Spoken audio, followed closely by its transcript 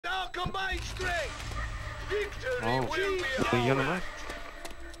combined strength. Victory will be Are you gonna ours.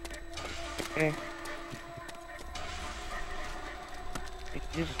 Okay. It's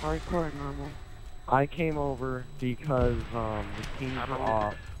just hardcore normal. I came over because the teams were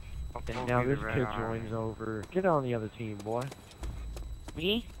off, and now this kid joins over. Get on the other team, boy.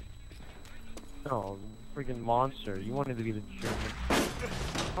 Me? No, freaking monster. You wanted to be the German.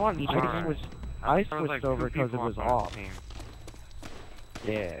 I want to be German. I switched over because it was off.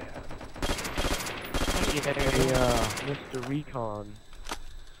 Yeah. Hey, Mr. Recon.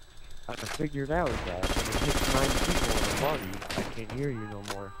 I figured out that when it hits 9 people in a party, I can't hear you no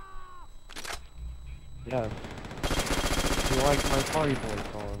more. Yes. You like my party boy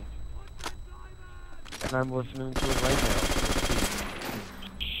song. And I'm listening to it right now.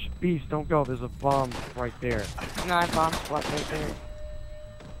 Shh, Beast, don't go. There's a bomb right there. No, I bomb spot right there.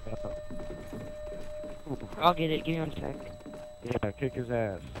 I'll get it. Give me 1 sec. Yeah, kick his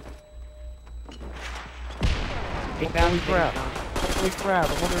ass. Holy crap. Holy crap,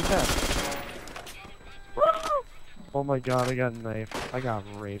 I'm under attack. Oh my god, I got knifed. I got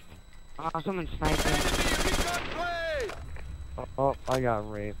raped. Oh, someone's sniping. Oh, I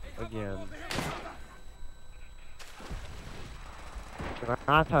got raped again.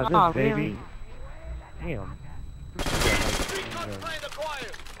 Not touch this, baby. Really? Damn.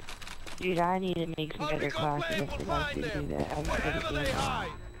 Dude, I need to make some better classes. I forgot to do that. I'm gonna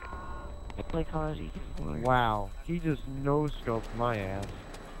play CoD before. Wow, he just no-scoped my ass.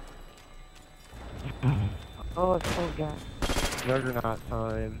 Oh, it's so good. Juggernaut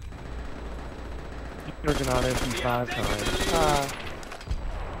time. Juggernaut MP5 time.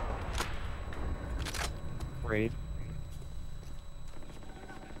 Raid.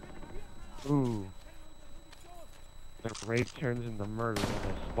 Ooh. The raid turns into murder when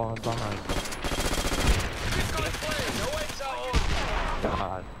they spawn behind me.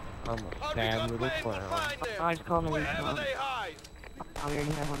 God, I'm a sad little clown. I just called him a recon. I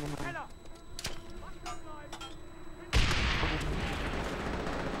already have one in mind.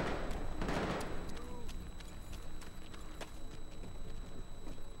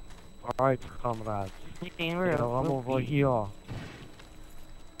 Alright, comrades. I'm over here.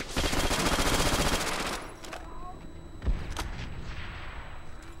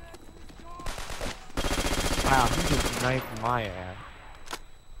 Wow, he just knifed my ass.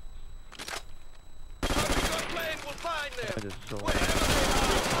 That is so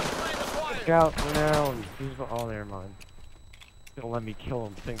bad. Look out now. He's oh, never mind. Don't let me kill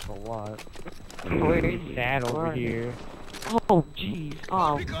him. Thanks a lot. Where is he? Sad over here. Oh, jeez.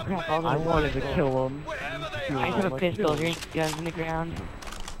 Oh, crap. I wanted to kill him. I have a pistol. There's guns in the ground.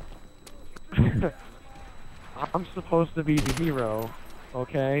 I'm supposed to be the hero,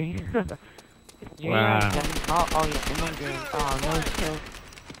 okay? Wow. Oh, yeah, I'm wondering. Oh, no kill.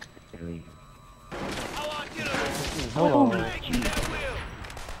 Really? Hello. Oh, jeez.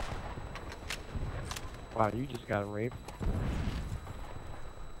 Wow, you just got raped.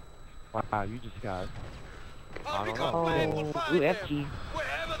 Wow, you just got... I don't know. Oh, ooh, FG.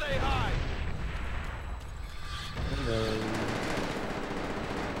 Hello.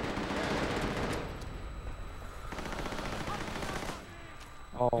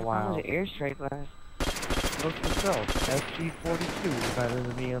 Oh, wow. That was an airstrike last. Look yourself. SG-42 is better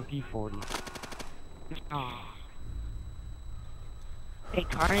than the MP-40. Oh. Hey,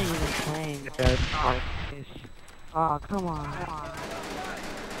 Carnage isn't playing. Oh, come on.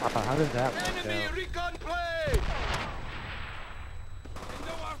 How did that work out?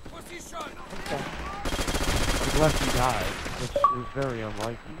 Unless he died, which is very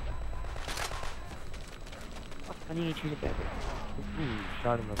unlikely. I need to treat it better. Ooh,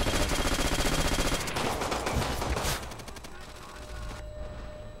 shot him in the back.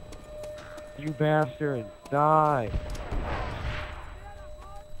 You bastard, die!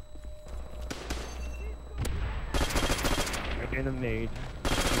 I'm a maid.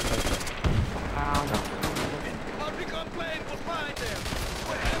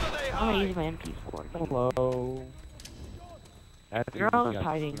 I'm gonna use my MP4. Hello. You're always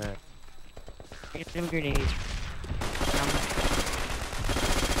hiding. Get them grenades.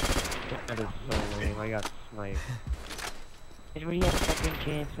 That is so lame. I got sniped. What do you have a second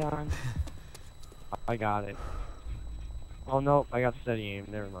chance on? I got it. Oh no, I got steady aim.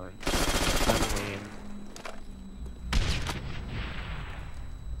 Never mind. I'm lame.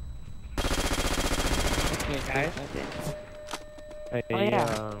 Okay, guys. Hey, oh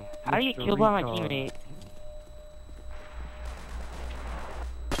yeah. How do you get killed by my teammate?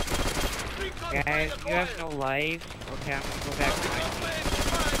 Guys, you have no life. Okay, I'm gonna go back to my team.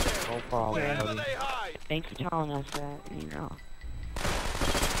 No problem, buddy. Thanks for telling us that, you know.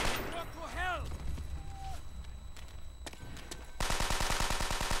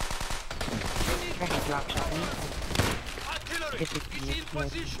 drop shot me. Artillery If it's is in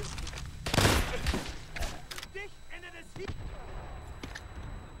position.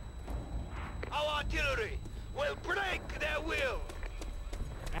 Our artillery will break their will.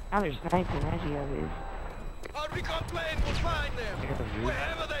 Now there's sniping as you have is. Our recon plane will find them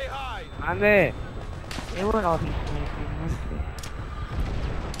wherever they hide. Ande. They would all be sniping, wouldn't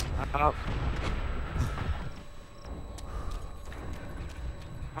they? Up.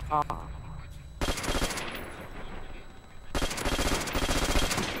 Ah.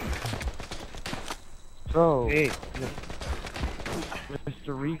 So, hey, Mr.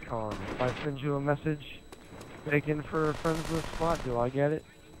 Recon, if I send you a message begging for a friends list spot, do I get it?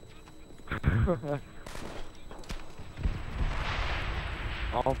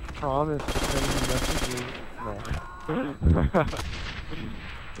 I'll promise to send you messages.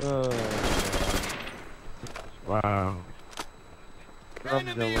 No. Wow.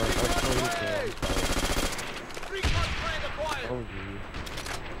 Enemy recon plane. Recon plane acquired. Oh, geez.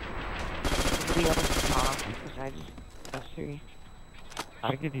 Nobody else talk besides us three.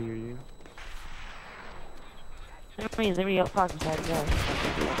 I can hear you. That means everybody else talks besides us.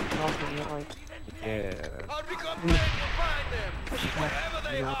 Yeah. Our recon plane will find them wherever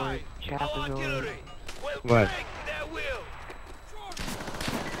they hide. Our artillery will What? break their will.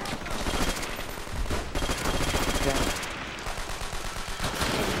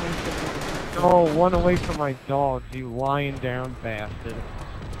 Oh, one away from my dogs, you lying down bastard.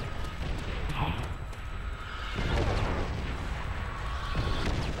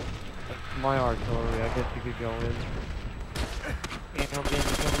 That's my artillery, I guess you could go in. Yeah, no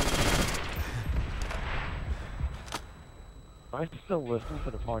business. I still listen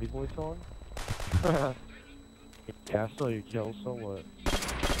to the Party Boy song? Yeah, I saw your kill, so what?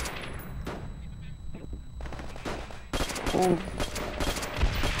 Oh.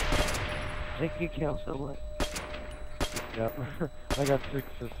 Take your kill, so what? Yep. I got 6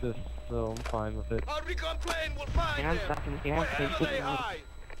 assists, so I'm fine with it. Our recon plane will find Yeah, I'm them stuck in here. wherever they hide.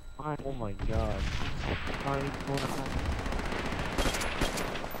 Oh my god. Sorry, whoa.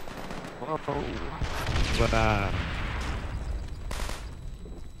 But,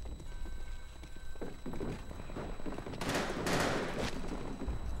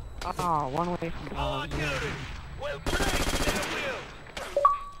 Oh, one away from Our dogs. artillery will break their will.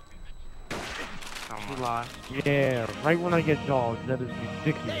 He lost. yeah, right when I get dogs, that is They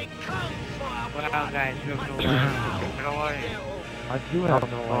ridiculous. come for our Well, blood. guys, you have no Now, Get away. their own. I do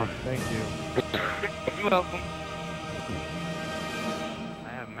have no life, thank you. You're welcome. I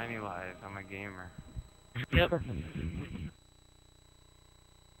have many lives. I'm a gamer. Yep.